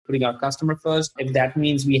putting our customer first, if that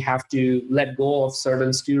means we have to let go of certain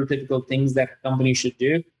stereotypical things that companies should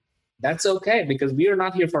do, that's okay, because we are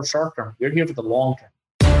not here for short term. We're here for the long term.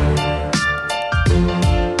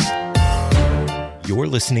 You're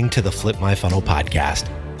listening to the Flip My Funnel podcast,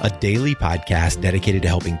 a daily podcast dedicated to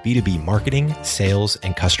helping B2B marketing, sales,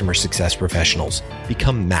 and customer success professionals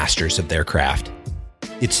become masters of their craft.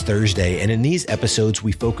 It's Thursday, and in these episodes,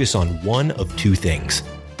 we focus on one of two things.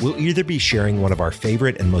 We'll either be sharing one of our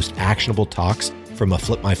favorite and most actionable talks from a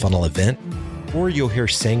Flip My Funnel event, or you'll hear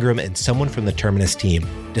Sangram and someone from the Terminus team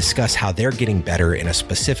discuss how they're getting better in a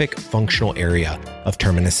specific functional area of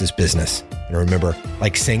Terminus's business. And remember,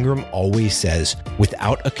 like Sangram always says,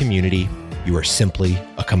 without a community, you are simply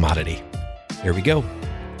a commodity. Here we go.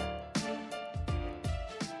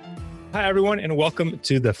 Hi, everyone, and welcome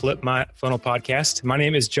to the Flip My Funnel podcast. My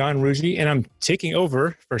name is John Ruggi, and I'm taking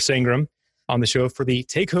over for Sangram on the show for the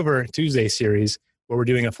Takeover Tuesday series, where we're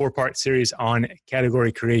doing a 4-part series on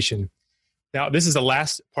category creation. Now, this is the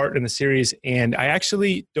last part in the series, and I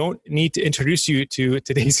actually don't need to introduce you to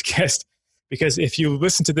today's guest, because if you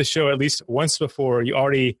listen to the show at least once before, you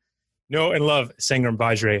already know and love Sangram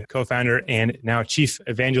Vajre, co-founder and now chief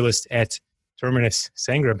evangelist at Terminus.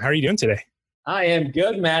 Sangram, how are you doing today? I am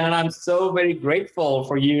good, man. And I'm so very grateful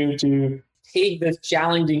for you to take this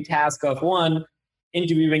challenging task of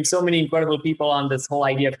interviewing so many incredible people on this whole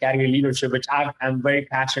idea of category leadership, which I'm very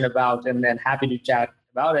passionate about and happy to chat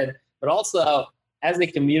about it. But also as a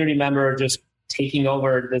community member, just taking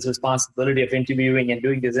over this responsibility of interviewing and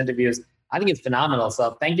doing these interviews, I think it's phenomenal.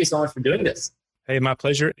 So thank you so much for doing this. Hey, my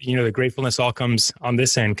pleasure. You know, the gratefulness all comes on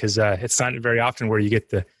this end, because it's not very often where you get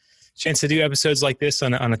the chance to do episodes like this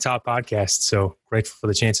on a top podcast. So grateful for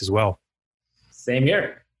the chance as well. Same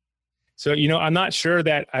here. So, you know, I'm not sure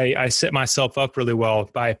that I set myself up really well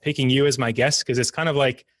by picking you as my guest, because it's kind of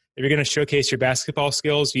like, if you're going to showcase your basketball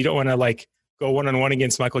skills, you don't want to go one-on-one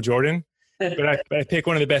against Michael Jordan, but I pick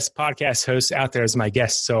one of the best podcast hosts out there as my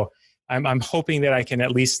guest. So I'm hoping that I can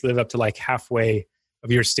at least live up to halfway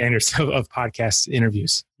of your standards of podcast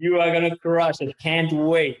interviews. You are going to crush it. Can't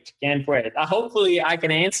wait. Hopefully I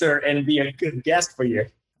can answer and be a good guest for you.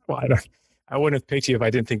 Well, I wouldn't have picked you if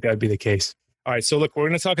I didn't think that would be the case. All right. So look, we're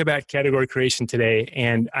going to talk about category creation today.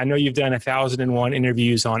 And I know you've done 1,001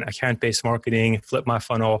 interviews on account-based marketing, Flip My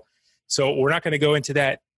Funnel. So we're not going to go into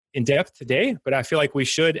that in depth today, but I feel like we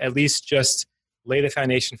should at least just lay the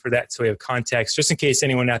foundation for that, so we have context, just in case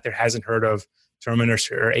anyone out there hasn't heard of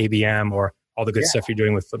Terminus or ABM or all the good stuff you're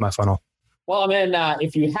doing with Flip My Funnel. Well, I mean,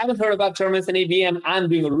 if you haven't heard about Terminus and ABM, I'm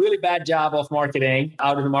doing a really bad job of marketing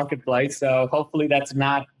out in the marketplace. So hopefully that's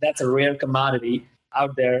a rare commodity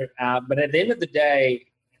out there. But at the end of the day,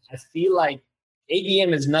 I feel like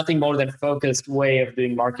ABM is nothing more than a focused way of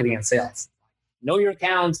doing marketing and sales. Know your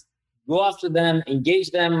accounts, go after them,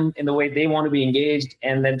 engage them in the way they want to be engaged,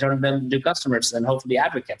 and then turn them into customers and hopefully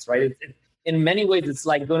advocates, right? In many ways, it's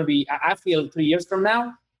like going to be, I feel 3 years from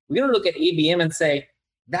now, we're going to look at ABM and say,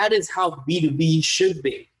 that is how B2B should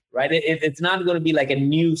be, right? It's not going to be like a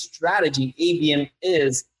new strategy. ABM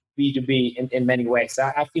is B2B in many ways.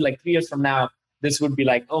 So I feel like 3 years from now, this would be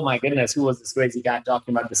like, oh my goodness, who was this crazy guy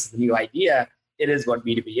talking about this is the new idea? It is what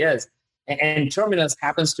B2B is. And Terminus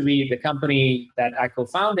happens to be the company that I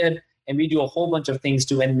co-founded, and we do a whole bunch of things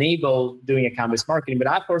to enable doing account-based marketing. But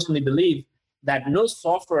I personally believe that no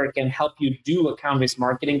software can help you do account-based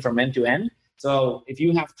marketing from end to end. So if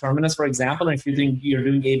you have Terminus, for example, and if you think you're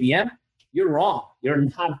doing ABM, you're wrong. You're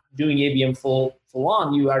not doing ABM full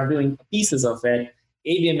on. You are doing pieces of it.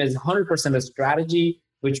 ABM is 100% a strategy,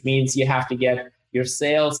 which means you have to get your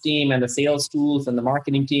sales team and the sales tools and the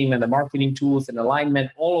marketing team and the marketing tools and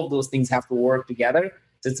alignment. All of those things have to work together.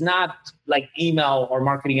 So it's not like email or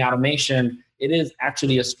marketing automation. It is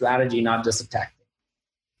actually a strategy, not just a tactic.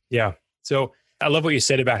 Yeah. So I love what you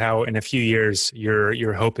said about how in a few years,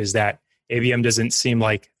 your hope is that ABM doesn't seem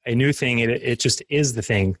like a new thing. It just is the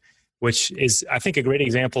thing, which is, I think, a great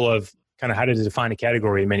example of kind of how to define a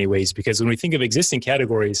category in many ways. Because when we think of existing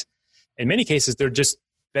categories, in many cases, they're just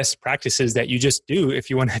best practices that you just do if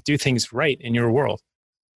you want to do things right in your world.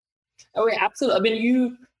 Oh, yeah, absolutely. I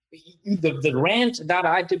mean, the rant that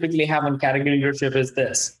I typically have on category leadership is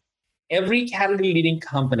this. Every category leading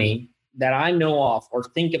company that I know of or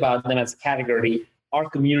think about them as a category are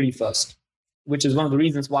community first, which is one of the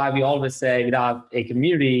reasons why we always say without a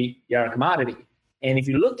community, you're a commodity. And if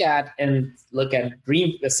you look at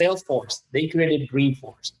Salesforce, they created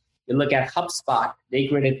Dreamforce. You look at HubSpot, they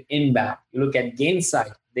created Inbound. You look at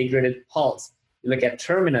Gainsight, they created Pulse. You look at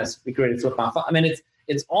Terminus, we created Flip My Funnel. I mean,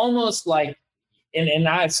 it's almost like, and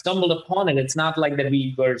I stumbled upon it. It's not like that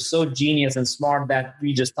we were so genius and smart that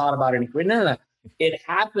we just thought about it and created. No. It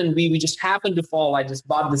happened, we just happened to fall. I just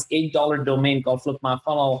bought this $8 domain called Flip My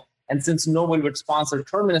Funnel. And since nobody would sponsor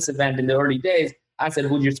Terminus event in the early days, I said,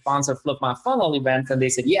 would you sponsor Flip My Funnel events? And they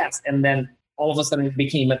said, yes. And then all of a sudden it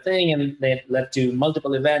became a thing, and it led to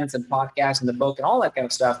multiple events and podcasts and the book and all that kind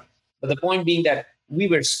of stuff. But the point being that we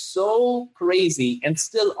were so crazy and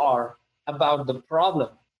still are about the problem.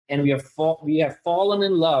 And we have fallen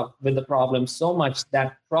in love with the problem so much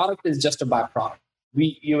that product is just a byproduct.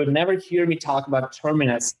 You would never hear me talk about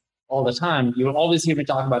Terminus all the time. You will always hear me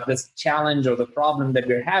talk about this challenge or the problem that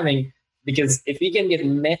we're having, because if we can get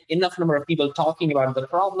enough number of people talking about the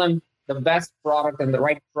problem, the best product and the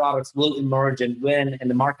right products will emerge and win, and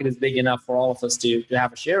the market is big enough for all of us to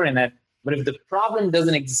have a share in it. But if the problem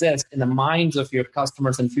doesn't exist in the minds of your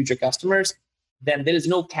customers and future customers, then there is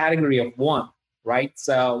no category of one, right?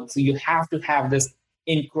 So you have to have this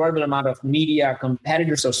incredible amount of media.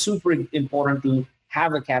 Competitors are super important to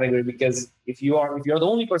have a category, because if you're the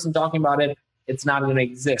only person talking about it, it's not going to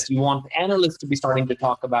exist. You want analysts to be starting to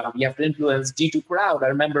talk about it. You have to influence G2 crowd. I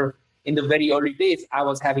remember in the very early days, I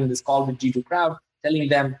was having this call with G2 crowd, telling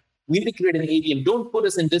them, we need to create an ABM. Don't put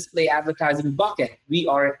us in display advertising bucket. We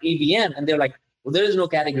are an ABM. And they're like, well, there is no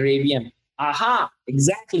category ABM. Aha,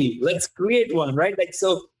 exactly. Let's create one, right? Like,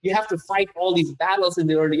 so you have to fight all these battles in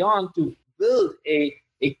the early on to build a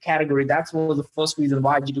category. That's what was the first reason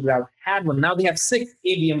why G2 crowd had one. Now they have 6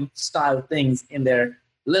 ABM style things in their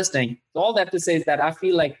listing. So all that to say is that I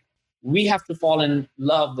feel like we have to fall in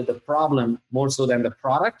love with the problem more so than the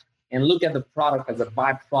product, and look at the product as a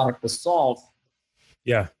byproduct to solve.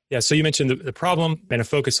 Yeah. So you mentioned the problem and a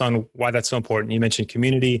focus on why that's so important. You mentioned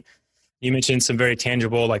community. You mentioned some very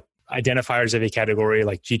tangible like identifiers of a category,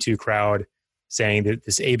 like G2 crowd saying that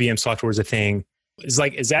this ABM software is a thing. Is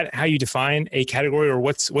that how you define a category, or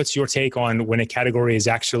what's your take on when a category is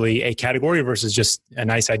actually a category versus just a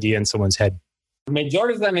nice idea in someone's head? The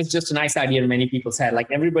majority of them is just a nice idea in many people's head.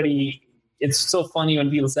 Like everybody, it's so funny when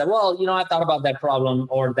people say, well, I thought about that problem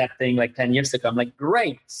or that thing like 10 years ago. I'm like,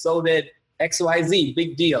 great. So did XYZ,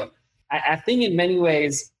 big deal. I think in many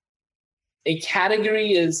ways, a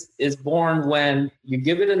category is born when you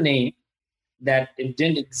give it a name that it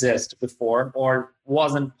didn't exist before or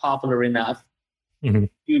wasn't popular enough. Mm-hmm.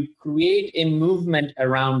 You create a movement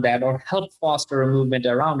around that, or help foster a movement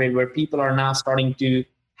around it, where people are now starting to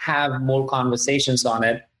have more conversations on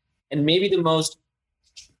it. And maybe the most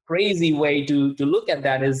crazy way to look at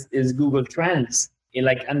that is Google Trends.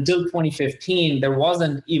 Like until 2015, there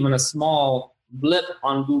wasn't even a small blip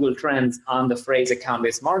on Google Trends on the phrase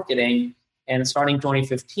account-based marketing. And starting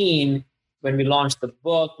 2015, when we launched the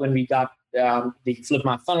book, when we got the Flip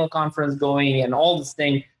My Funnel conference going and all this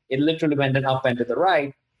thing, it literally went up and to the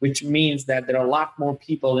right, which means that there are a lot more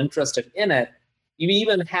people interested in it. We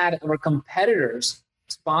even had our competitors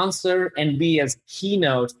sponsor and be as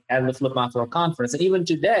keynote at the Flip My Funnel conference. And even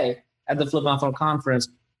today at the Flip My Funnel conference,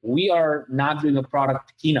 we are not doing a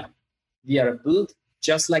product keynote. We are a booth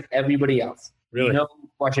just like everybody else. Really? No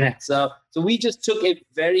question asked. So we just took a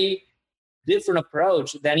very different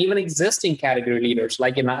approach than even existing category leaders.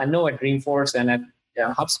 Like I know at Dreamforce and at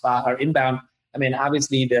HubSpot or Inbound, I mean,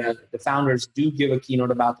 obviously the founders do give a keynote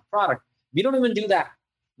about the product. We don't even do that.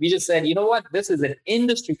 We just said, you know what? This is an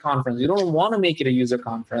industry conference. We don't want to make it a user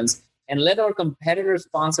conference, and let our competitors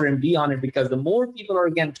sponsor and be on it, because the more people are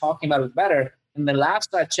again talking about it, better. And the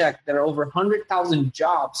last I checked, there are over 100,000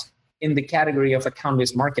 jobs in the category of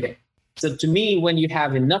account-based marketing. So to me, when you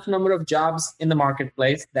have enough number of jobs in the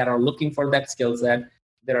marketplace that are looking for that skill set,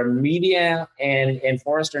 there are media and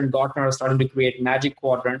Forrester and Gartner are starting to create magic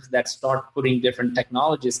quadrants that start putting different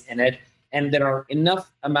technologies in it. And there are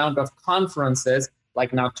enough amount of conferences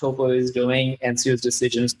like now Topo is doing and Serious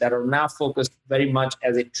Decisions that are now focused very much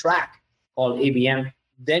as a track called ABM.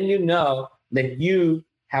 Then you know that you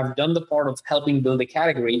have done the part of helping build a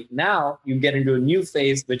category. Now you get into a new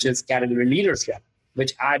phase, which is category leadership,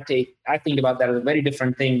 which I think about that as a very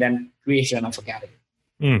different thing than creation of a category.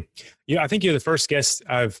 Yeah, I think you're the first guest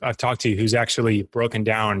I've talked to who's actually broken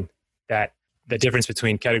down that the difference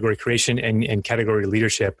between category creation and category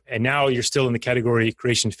leadership. And now you're still in the category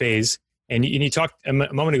creation phase. And you talked a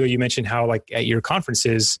moment ago, you mentioned how like at your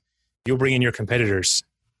conferences, you'll bring in your competitors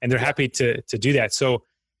and they're happy to do that. So,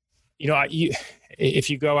 if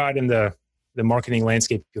you go out in the marketing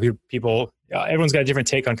landscape, you'll hear people, everyone's got a different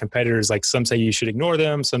take on competitors. Like some say you should ignore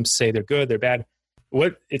them. Some say they're good, they're bad.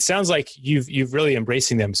 It sounds like you've really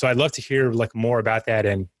embracing them. So I'd love to hear like more about that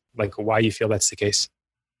and like why you feel that's the case.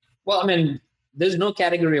 Well, I mean, there's no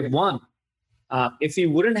category of one. If you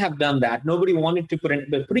wouldn't have done that, nobody wanted to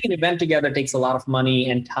but putting an event together takes a lot of money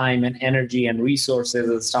and time and energy and resources as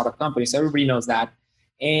a startup company. So everybody knows that.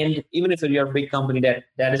 And even if you're a big company,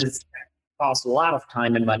 that is costs a lot of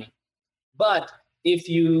time and money. But if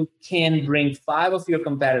you can bring 5 of your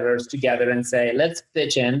competitors together and say, let's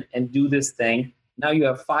pitch in and do this thing, now you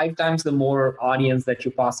have 5 times the more audience that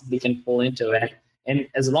you possibly can pull into it. And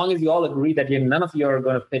as long as you all agree that none of you are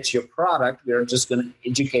going to pitch your product, we're just going to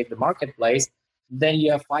educate the marketplace, then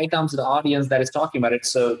you have 5 times the audience that is talking about it.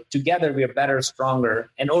 So together we are better,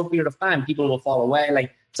 stronger. And over a period of time, people will fall away.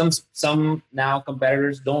 Like some now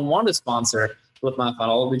competitors don't want to sponsor Flip My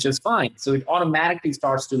Funnel, which is fine. So it automatically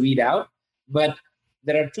starts to weed out. But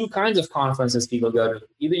there are 2 kinds of conferences people go to.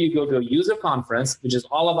 Either you go to a user conference, which is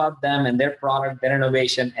all about them and their product, their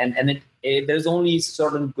innovation, and there's only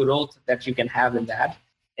certain growth that you can have in that.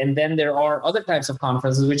 And then there are other types of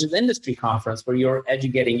conferences, which is industry conference, where you're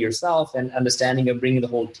educating yourself and understanding of bringing the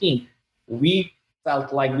whole team. We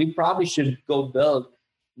felt like we probably should go build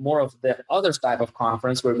more of the other type of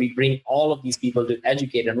conference where we bring all of these people to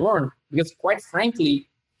educate and learn. Because quite frankly,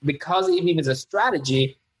 because ABM is a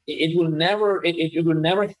strategy, it will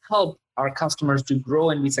never help our customers to grow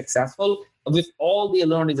and be successful with all they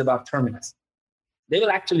learn is about Terminus. They will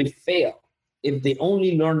actually fail if they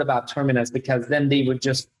only learned about Terminus, because then they would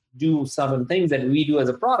just do certain things that we do as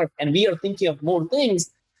a product. And we are thinking of more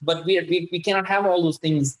things, but we cannot have all those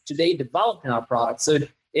things today developed in our product. So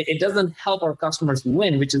it doesn't help our customers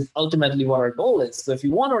win, which is ultimately what our goal is. So if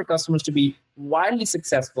you want our customers to be wildly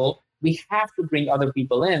successful, we have to bring other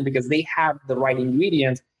people in because they have the right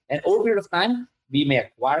ingredients. And over a period of time, we may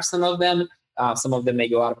acquire some of them. Some of them may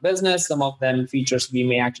go out of business. Some of them features we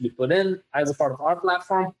may actually put in as a part of our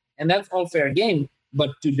platform. And that's all fair game.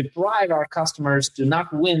 But to deprive our customers to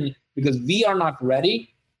not win because we are not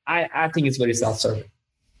ready, I think it's very self-serving.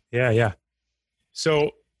 Yeah.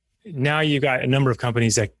 So now you've got a number of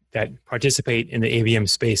companies that participate in the ABM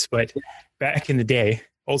space. But back in the day,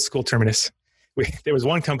 old school Terminus, there was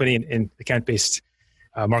one company in account-based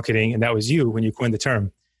marketing, and that was you when you coined the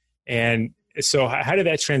term. And so how did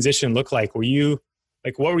that transition look like? What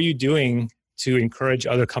were you doing to encourage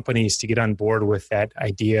other companies to get on board with that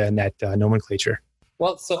idea and that nomenclature?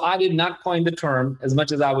 Well, so I did not coin the term as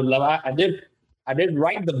much as I would love. I did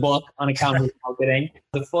write the book on account marketing.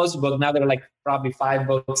 The first book, now there are like probably 5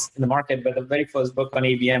 books in the market, but the very first book on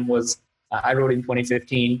ABM was I wrote in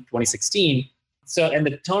 2015, 2016. So, and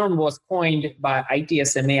the term was coined by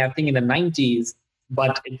ITSMA, I think in the 90s,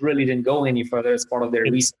 but it really didn't go any further as part of their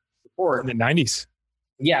research report. In the 90s?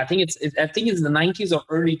 Yeah, I think it's the 90s or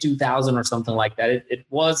early 2000 or something like that. It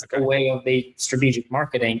was a way of the strategic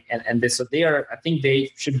marketing, and this, so I think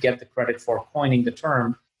they should get the credit for coining the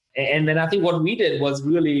term. And then I think what we did was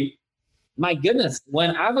really, my goodness,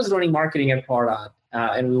 when I was running marketing at Pardot,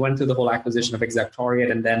 and we went through the whole acquisition of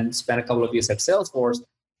Exactoriate and then spent a couple of years at Salesforce,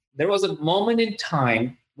 there was a moment in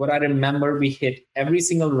time where I remember we hit every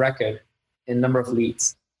single record in number of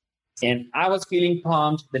leads. And I was feeling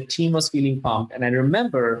pumped. The team was feeling pumped. And I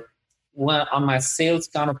remember when my sales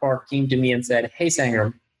counterpart came to me and said, "Hey,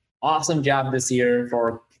 Sangram, awesome job this year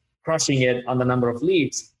for crushing it on the number of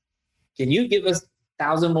leads. Can you give us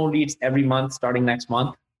 1,000 more leads every month starting next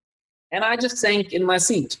month?" And I just sank in my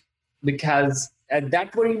seat because at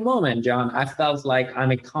that very moment, John, I felt like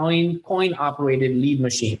I'm a coin-operated lead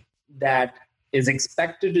machine that is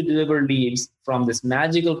expected to deliver leads from this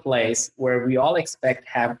magical place where we all expect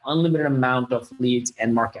have unlimited amount of leads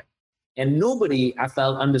and market. And nobody, I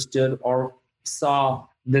felt, understood or saw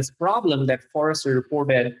this problem that Forrester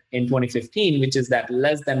reported in 2015, which is that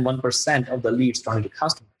less than 1% of the leads turn into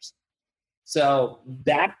customers. So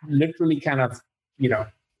that literally kind of,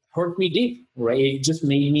 hurt me deep, right? It just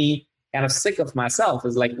made me kind of sick of myself.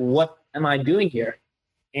 It's like, what am I doing here?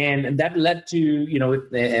 And that led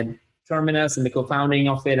to, Terminus and the co-founding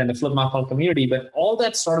of it and the Flip My Funnel community. But all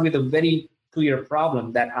that started with a very clear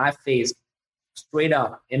problem that I faced straight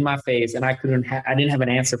up in my face, and I didn't have an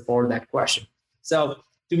answer for that question. So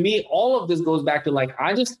to me, all of this goes back to like,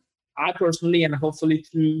 I personally, and hopefully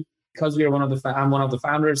because I'm one of the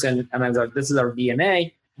founders and this is our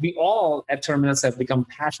DNA, we all at Terminus have become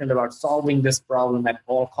passionate about solving this problem at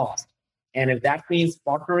all costs. And if that means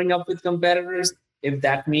partnering up with competitors, if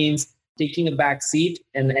that means taking a back seat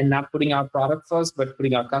and not putting our product first, but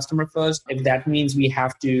putting our customer first, if that means we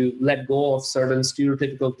have to let go of certain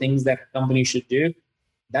stereotypical things that companies should do,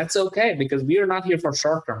 that's okay, because we are not here for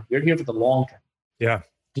short term. We're here for the long term. Yeah.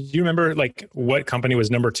 Do you remember like what company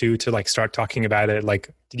was number 2 to like start talking about it?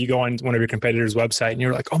 Like, did you go on one of your competitors' website and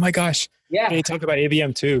you're like, oh my gosh, yeah, they talk about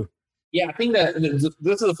ABM too? Yeah, I think that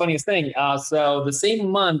this is the funniest thing. So the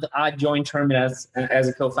same month I joined Terminus as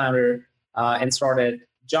a co-founder and started,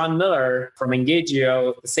 John Miller from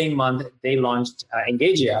Engagio, the same month they launched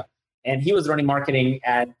Engagio. And he was running marketing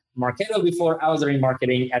at Marketo before. I was running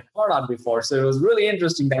marketing at Pardot before. So it was really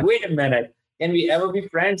interesting that, wait a minute, can we ever be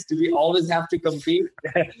friends? Do we always have to compete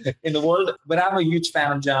in the world? But I'm a huge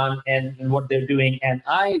fan of John and what they're doing. And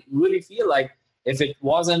I really feel like if it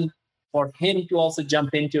wasn't for him to also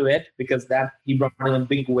jump into it, because that he brought in a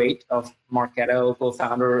big weight of Marketo,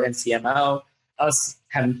 co-founder and CMO, us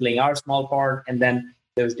having playing our small part, and then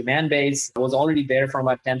there was demand base was already there for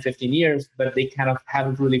about 10, 15 years, but they kind of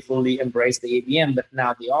haven't really fully embraced the ABM, but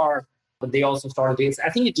now they are. But they also started, I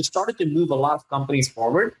think it just started to move a lot of companies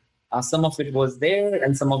forward. Some of it was there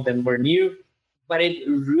and some of them were new, but it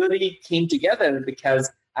really came together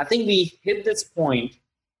because I think we hit this point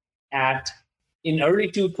in early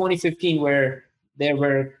 2015 where there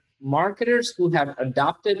were marketers who had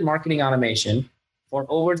adopted marketing automation for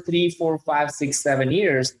over 3, 4, 5, 6, 7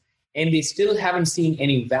 years, and they still haven't seen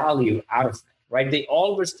any value out of it, right? They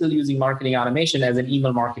all were still using marketing automation as an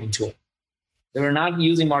email marketing tool. They were not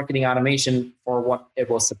using marketing automation for what it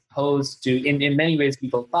was supposed to. In many ways,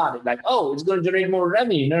 people thought it like, oh, it's going to generate more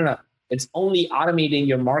revenue. No. It's only automating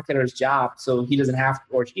your marketer's job so he doesn't have,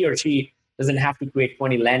 or he or she doesn't have to create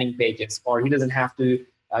 20 landing pages, or he or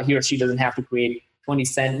she doesn't have to create 20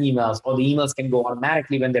 send emails, or the emails can go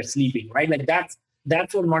automatically when they're sleeping, right? Like that's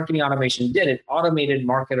what marketing automation did. It automated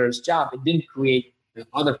marketers' job. It didn't create the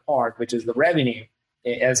other part, which is the revenue,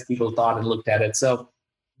 as people thought and looked at it. So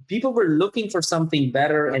people were looking for something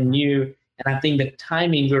better and new. And I think the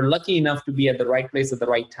timing, we're lucky enough to be at the right place at the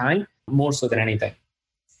right time, more so than anything.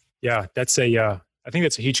 Yeah, I think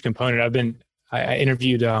that's a huge component. I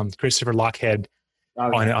interviewed Christopher Lochhead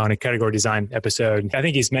on a category design episode. I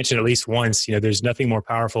think he's mentioned at least once, there's nothing more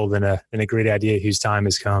powerful than a great idea whose time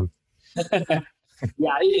has come.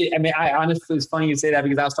 Yeah, I mean, I honestly, it's funny you say that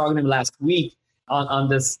because I was talking to him last week on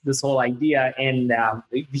this whole idea, and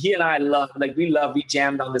he and I we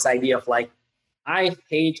jammed on this idea of like, I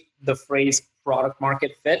hate the phrase product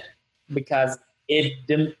market fit because it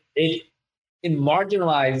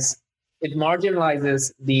marginalizes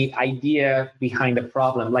the idea behind the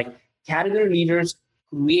problem. Like category leaders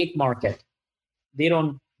create market. They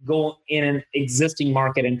don't go in an existing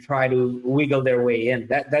market and try to wiggle their way in.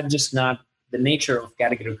 That's just not the nature of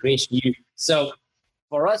category creation. So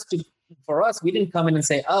for us, we didn't come in and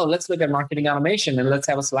say, oh, let's look at marketing automation and let's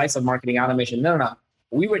have a slice of marketing automation. No.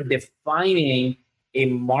 We were defining a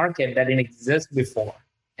market that didn't exist before.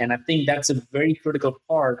 And I think that's a very critical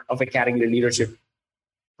part of a category leadership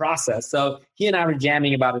process. So he and I were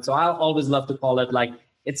jamming about it. So I always love to call it like,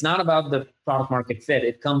 it's not about the product market fit.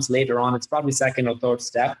 It comes later on. It's probably second or third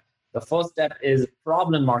step. The first step is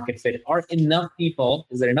problem market fit. Are enough people,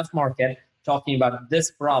 is there enough market talking about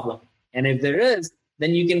this problem? And if there is,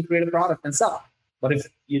 then you can create a product and sell. But if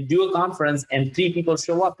you do a conference and 3 people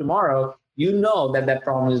show up tomorrow, you know that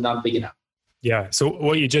problem is not big enough. Yeah. So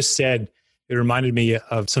what you just said, it reminded me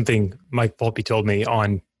of something Mike Volpe told me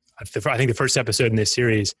on, I think the first episode in this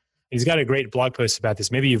series. He's got a great blog post about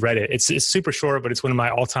this. Maybe you've read it. It's super short, but it's one of my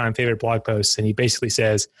all-time favorite blog posts. And he basically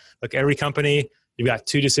says, look, every company, you've got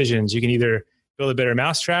 2 decisions. You can either build a better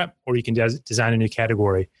mousetrap or you can design a new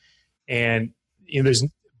category. And there's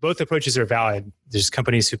both approaches are valid. There's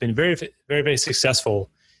companies who've been very, very, very successful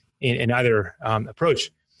in either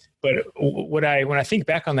approach. But when I think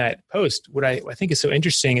back on that post, what I think is so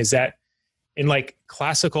interesting is that in like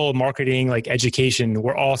classical marketing, like education,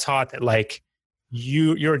 we're all taught that like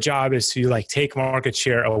your job is to like take market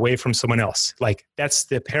share away from someone else. Like that's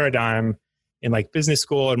the paradigm in like business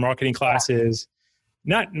school and marketing classes.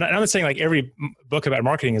 I'm not saying like every book about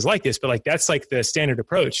marketing is like this, but like that's like the standard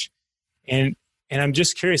approach. And I'm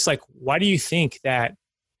just curious, like, why do you think that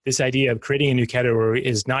this idea of creating a new category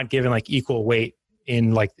is not given like equal weight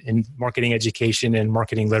in marketing education and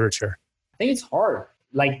marketing literature? I think it's hard.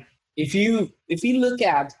 Like if you look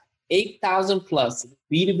at 8,000 plus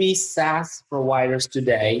B2B SaaS providers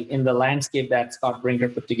today in the landscape that Scott Brinker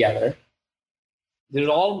put together, there's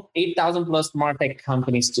all 8,000 plus MarTech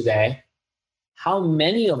companies today. How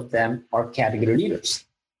many of them are category leaders?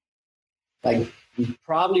 Like you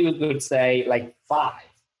probably would say like 5,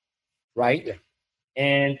 right? Yeah.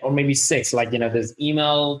 And or maybe 6. Like there's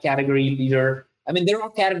email category leader. I mean, there are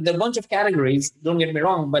a bunch of categories. Don't get me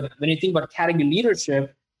wrong, but when you think about category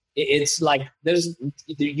leadership, it's like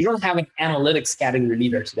you don't have an analytics category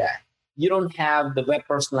leader today. You don't have the web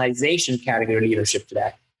personalization category leadership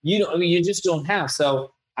today. You just don't have.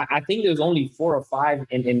 So I think there's only 4 or 5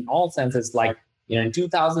 in all senses. Like in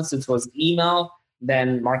 2000s, it was email.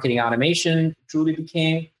 Then marketing automation truly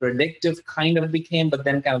became, predictive kind of became, but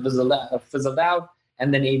then kind of fizzled out,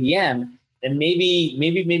 and then ABM, and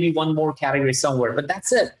maybe one more category somewhere, but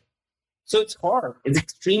that's it. So it's hard. It's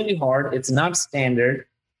extremely hard. It's not standard.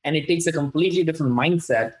 And it takes a completely different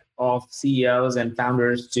mindset of CEOs and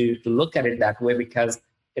founders to look at it that way, because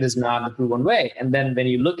it is not the proven way. And then when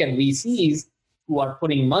you look at VCs who are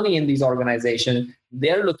putting money in these organizations,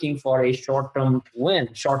 they're looking for a short-term win,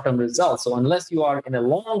 short-term results. So unless you are in a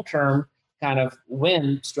long-term kind of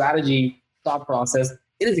win strategy thought process,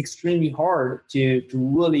 it is extremely hard to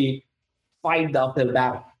really fight the uphill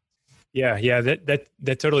battle. Yeah,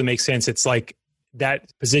 that totally makes sense. It's like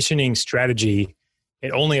that positioning strategy,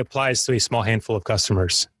 it only applies to a small handful of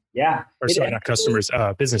customers. Yeah. Or sorry, not customers,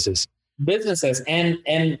 businesses. Businesses. And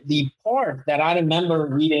the part that I remember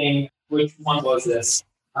reading, which one was this?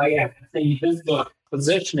 Oh yeah, I think this book,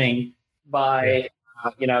 Positioning, by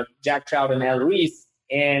Jack Trout and Al Reese.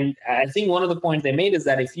 And I think one of the points they made is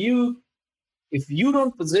that if you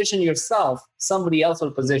don't position yourself, somebody else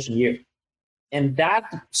will position you. And that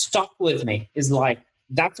stuck with me. Is like,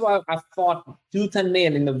 that's why I fought tooth and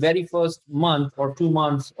nail in the very first month or 2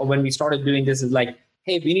 months, or when we started doing this, is like,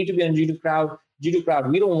 hey, we need to be on G2 Crowd. G2 Crowd,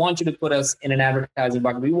 we don't want you to put us in an advertising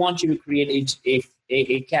bucket. We want you to create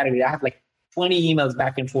a category. I have like 20 emails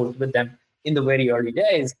back and forth with them in the very early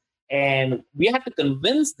days. And we had to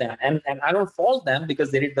convince them. And I don't fault them,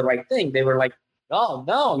 because they did the right thing. They were like, oh,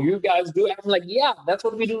 no, you guys do it. I'm like, yeah, that's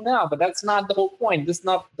what we do now. But that's not the whole point. This is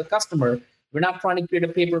not the customer. We're not trying to create a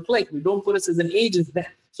pay-per-click. We don't put us as an agent.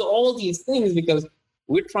 So all these things, because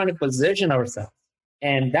we're trying to position ourselves.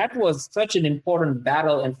 And that was such an important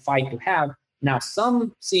battle and fight to have. Now,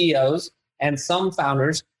 some CEOs and some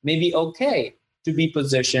founders may be okay to be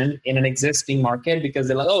positioned in an existing market, because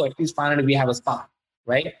they're like, oh, at least finally we have a spot,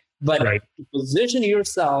 right? But to position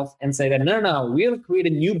yourself and say that, no, we're going to create a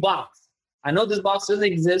new box. I know this box doesn't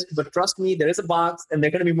exist, but trust me, there is a box, and there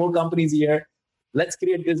are going to be more companies here. Let's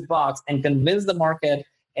create this box and convince the market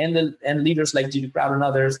and leaders like G2 Crowd and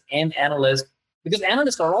others and analysts, because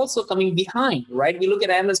analysts are also coming behind, right? We look at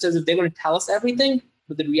analysts as if they're going to tell us everything,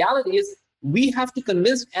 but the reality is we have to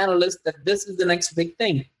convince analysts that this is the next big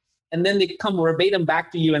thing. And then they come verbatim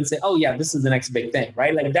back to you and say, oh yeah, this is the next big thing,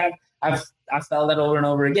 right? Like that, I felt that over and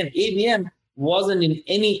over again. ABM wasn't in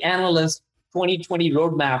any analyst 2020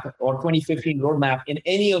 roadmap or 2015 roadmap in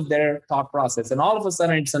any of their thought process. And all of a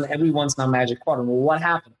sudden, it's on everyone's now Magic Quadrant. Well, what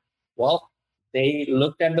happened? Well, they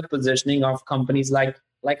looked at the positioning of companies like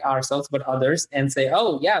ourselves, but others, and say,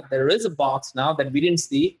 oh, yeah, there is a box now that we didn't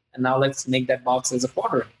see, and now let's make that box as a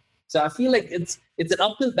quadrant. So I feel like it's an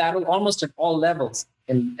uphill battle almost at all levels,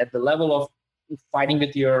 and at the level of fighting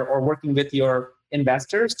with or working with your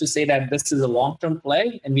investors to say that this is a long-term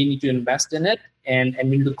play and we need to invest in it, and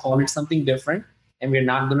we need to call it something different, and we're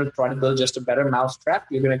not going to try to build just a better mousetrap.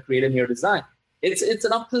 You're going to create a new design. It's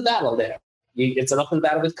an uphill battle there. It's an uphill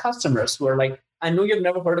battle with customers who are like, I know you've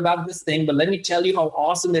never heard about this thing, but let me tell you how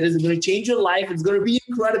awesome it is. It's going to change your life. It's going to be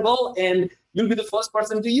incredible, and you'll be the first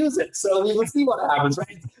person to use it. So we will see what happens,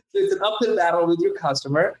 right? So it's an uphill battle with your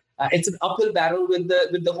customer. It's an uphill battle with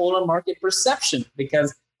the whole market perception,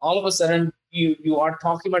 because all of a sudden you are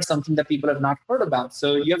talking about something that people have not heard about.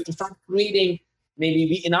 So you have to start creating.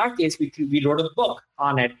 Maybe in our case, we wrote a book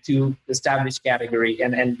on it to establish category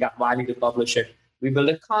and got Wiley to publish it. We built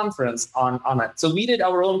a conference on it. So we did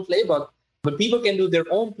our own playbook, but people can do their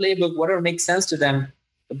own playbook, whatever makes sense to them.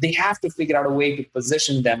 But they have to figure out a way to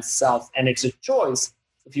position themselves. And it's a choice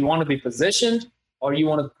if you want to be positioned or you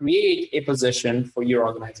want to create a position for your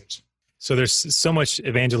organization. So there's so much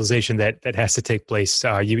evangelization that has to take place.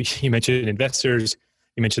 You mentioned investors,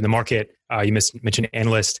 you mentioned the market, you mentioned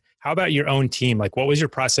analysts. How about your own team? Like, what was your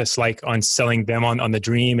process like on selling them on the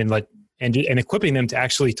dream and equipping them to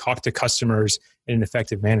actually talk to customers in an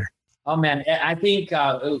effective manner? Oh man, I think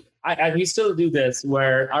we still do this,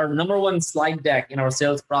 where our number one slide deck in our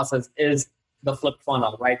sales process is the flip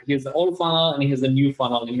funnel, right? Here's the old funnel and here's the new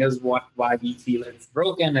funnel, and here's why we feel it's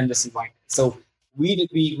broken, and this is why. So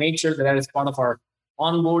we make sure that is part of our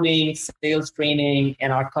onboarding, sales training,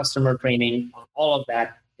 and our customer training, all of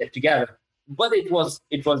that get together. But it was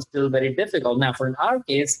still very difficult. Now, in our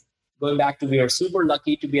case, going back to, we are super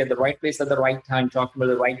lucky to be at the right place at the right time, talking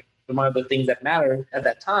about one of the things that mattered at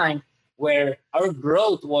that time, where our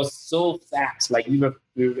growth was so fast. Like we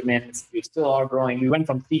still are growing. We went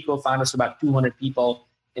from 3 co-founders to about 200 people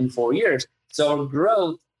in 4 years. So our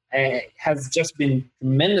growth has just been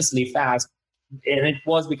tremendously fast. And it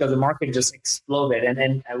was because the market just exploded.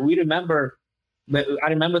 And I remember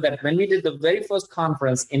that when we did the very first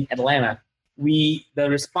conference in Atlanta, the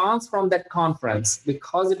response from that conference,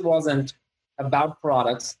 because it wasn't about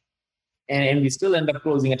products, and we still end up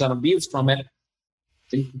closing a ton of deals from it,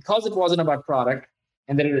 because it wasn't about product,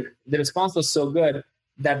 and the response was so good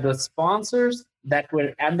that the sponsors that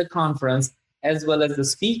were at the conference, as well as the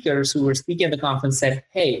speakers who were speaking at the conference, said,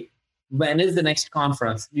 hey, when is the next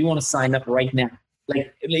conference? We want to sign up right now.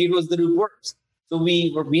 Like it was the reverse. So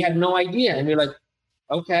we had no idea. And we were like,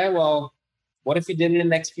 okay, well, what if we did it in the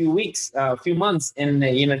next few weeks, few months in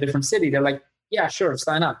a different city? They're like, yeah, sure,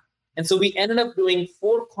 sign up. And so we ended up doing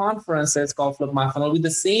 4 conferences called Flip My Funnel with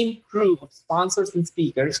the same crew of sponsors and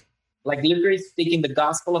speakers, like literally speaking the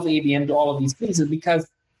gospel of ABM to all of these places. Because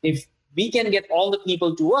if we can get all the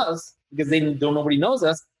people to us, because nobody knows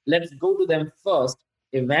us, let's go to them first,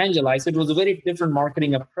 evangelize. So it was a very different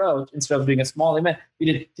marketing approach. Instead of doing a small event, we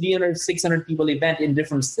did 300, 600 people event in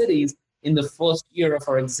different cities in the first year of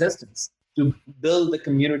our existence to build the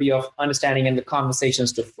community of understanding and the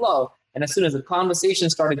conversations to flow. And as soon as the conversation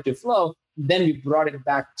started to flow, then we brought it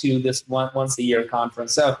back to this once a year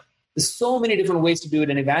conference. So there's so many different ways to do it.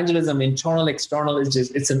 And evangelism, internal, external,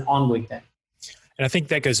 it's an ongoing thing. And I think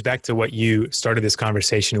that goes back to what you started this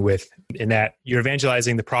conversation with, in that you're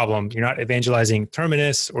evangelizing the problem. You're not evangelizing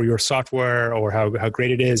Terminus or your software or how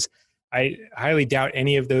great it is. I highly doubt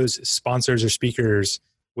any of those sponsors or speakers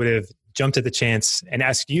would have jumped at the chance and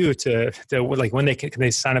asked you to like when can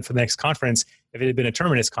they sign up for the next conference if it had been a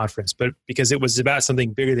Terminus conference. But because it was about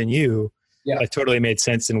something bigger than you, it totally made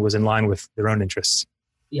sense and was in line with their own interests.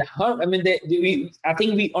 Yeah, I mean, I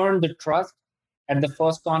think we earned the trust at the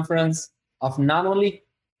first conference of not only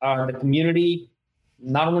the community,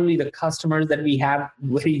 not only the customers that we have,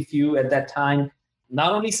 very few at that time,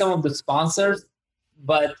 not only some of the sponsors,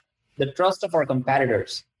 but the trust of our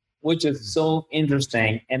competitors, which is so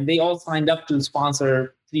interesting. And they all signed up to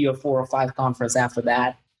sponsor 3 or 4 or 5 conferences after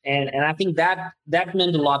that. And I think that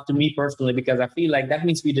meant a lot to me personally, because I feel like that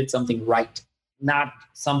means we did something right, not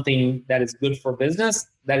something that is good for business.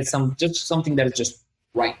 That is just something that is just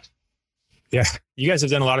right. Yeah, you guys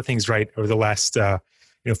have done a lot of things right over the last 4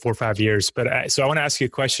 or 5 years. But so I want to ask you a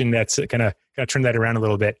question that's kind of turn that around a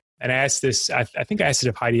little bit. And I asked this, I think I asked it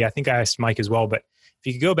of Heidi. I think I asked Mike as well. But if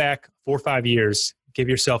you could go back 4 or 5 years, give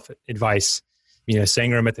yourself advice,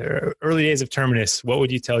 Sangram at the early days of Terminus, what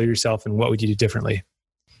would you tell yourself and what would you do differently?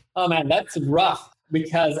 Oh man, that's rough,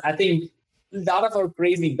 because I think a lot of our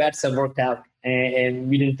crazy bets have worked out and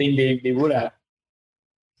we didn't think they would have.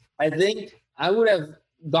 I think I would have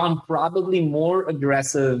gone probably more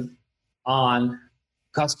aggressive on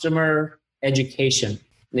customer education.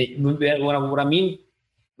 What I mean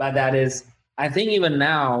by that is, I think even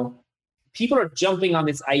now, people are jumping on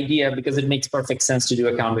this idea because it makes perfect sense to do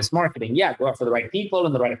account-based marketing. Yeah, go after the right people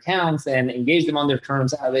and the right accounts and engage them on their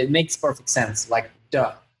terms. It makes perfect sense, like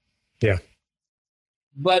duh. Yeah.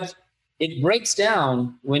 But it breaks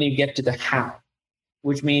down when you get to the how,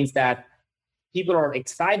 which means that people are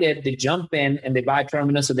excited, they jump in and they buy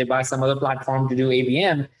Terminus or they buy some other platform to do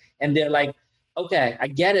ABM. And they're like, okay, I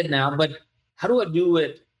get it now, but how do I do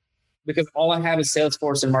it? Because all I have is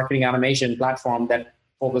Salesforce and marketing automation platform that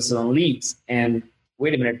focuses on leads. And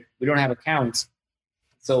wait a minute, we don't have accounts.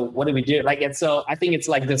 So what do we do? And so I think it's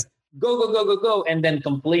like this, go, and then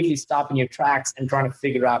completely stopping your tracks and trying to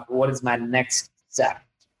figure out what is my next step.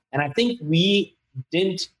 And I think we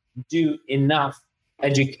didn't do enough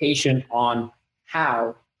education on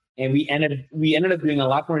how, and we ended up doing a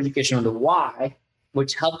lot more education on the why,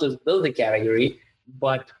 which helped us build the category,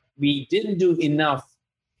 but we didn't do enough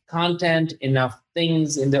content, enough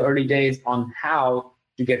things in the early days on how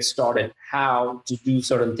to get started, how to do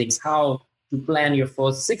certain things, how to plan your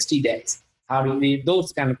first 60 days, how to do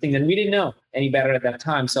those kind of things. And we didn't know any better at that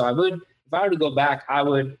time. So if I were to go back, I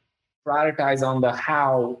would prioritize on the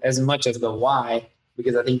how as much as the why,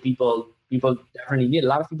 because I think people definitely need. A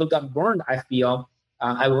lot of people got burned, I feel,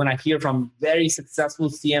 when I hear from very successful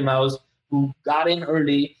CMOs who got in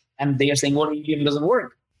early and they are saying, well, EBM doesn't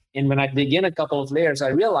work. And when I dig in a couple of layers, I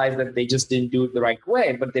realized that they just didn't do it the right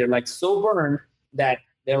way. But they're like so burned that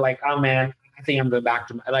they're like, oh man, I think I'm going back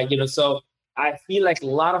to my, so I feel like a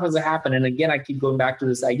lot of us have happened. And again, I keep going back to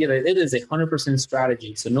this idea that it is 100%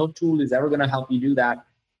 strategy. So no tool is ever going to help you do that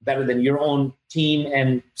better than your own team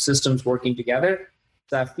and systems working together.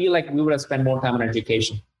 So I feel like we would have spent more time on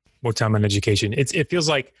education. More time on education. It feels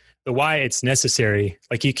like the why, it's necessary.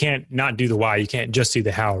 Like you can't not do the why. You can't just do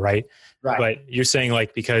the how, right? Right. But you're saying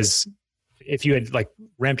because if you had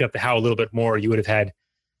ramped up the how a little bit more, you would have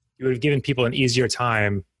given people an easier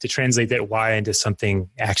time to translate that why into something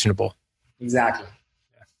actionable. Exactly.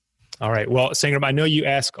 Yeah. All right. Well, Sangram, I know you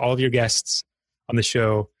ask all of your guests on the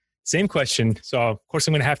show same question. So of course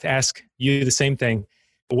I'm going to have to ask you the same thing.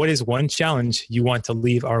 What is one challenge you want to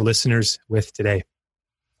leave our listeners with today?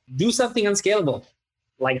 Do something unscalable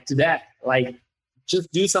like today.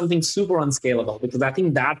 Just do something super unscalable, because I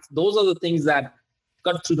think that those are the things that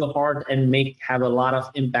cut through the heart and have a lot of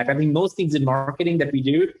impact. I think most things in marketing that we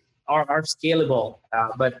do are scalable,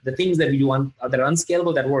 but the things that we do that are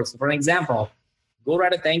unscalable, that works. For an example, go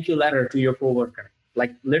write a thank you letter to your coworker,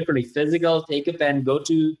 like literally physical, take a pen, go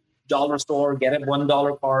to dollar store, get a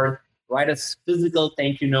 $1 card, write a physical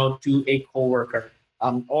thank you note to a coworker.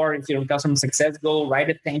 Or if you're in customer success, go write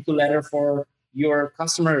a thank you letter for your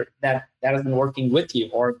customer that has been working with you,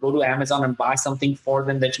 or go to Amazon and buy something for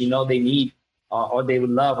them that you know they need or they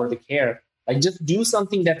would love or they care. Like just do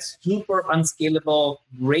something that's super unscalable,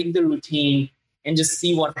 break the routine, and just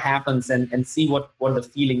see what happens and see what the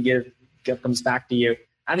feeling comes back to you.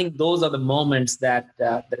 I think those are the moments that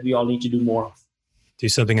we all need to do more of. Do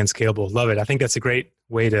something unscalable. Love it. I think that's a great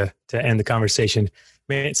way to end the conversation.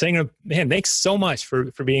 Man, Sangram, thanks so much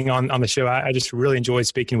for being on the show. I just really enjoyed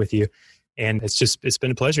speaking with you, and it's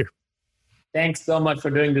been a pleasure. Thanks so much for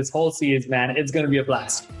doing this whole series, man. It's going to be a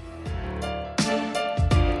blast.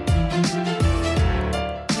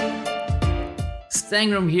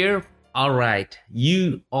 Sangram here. All right.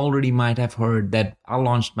 You already might have heard that I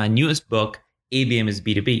launched my newest book, ABM is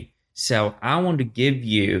B2B. So I want to give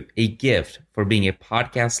you a gift for being a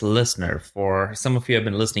podcast listener. For some of you have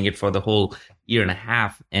been listening it for the whole year and a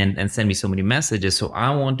half and send me so many messages. So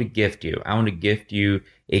I want to gift you. I want to gift you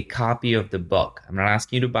a copy of the book. I'm not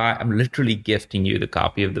asking you to buy. I'm literally gifting you the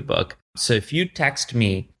copy of the book. So if you text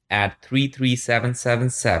me at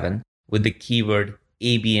 33777 with the keyword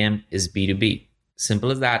ABM is B2B,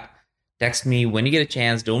 simple as that. Text me when you get a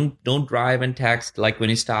chance. Don't drive and text. Like when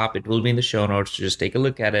you stop, it will be in the show notes. So just take a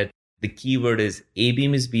look at it. The keyword is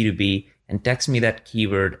ABM is B2B, and text me that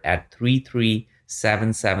keyword at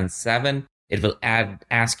 33777. It will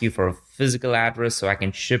ask you for a physical address so I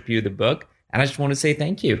can ship you the book. And I just want to say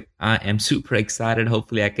thank you. I am super excited.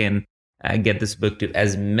 Hopefully I can get this book to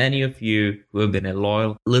as many of you who have been a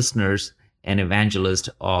loyal listeners and evangelist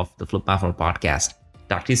of the Flip My Funnel podcast.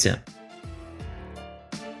 Talk to you soon.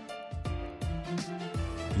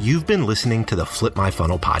 You've been listening to the Flip My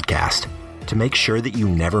Funnel podcast. To make sure that you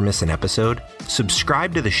never miss an episode,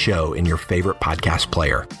 subscribe to the show in your favorite podcast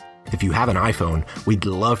player. If you have an iPhone, we'd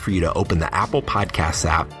love for you to open the Apple Podcasts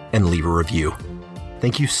app and leave a review.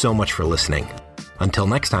 Thank you so much for listening. Until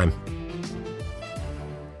next time.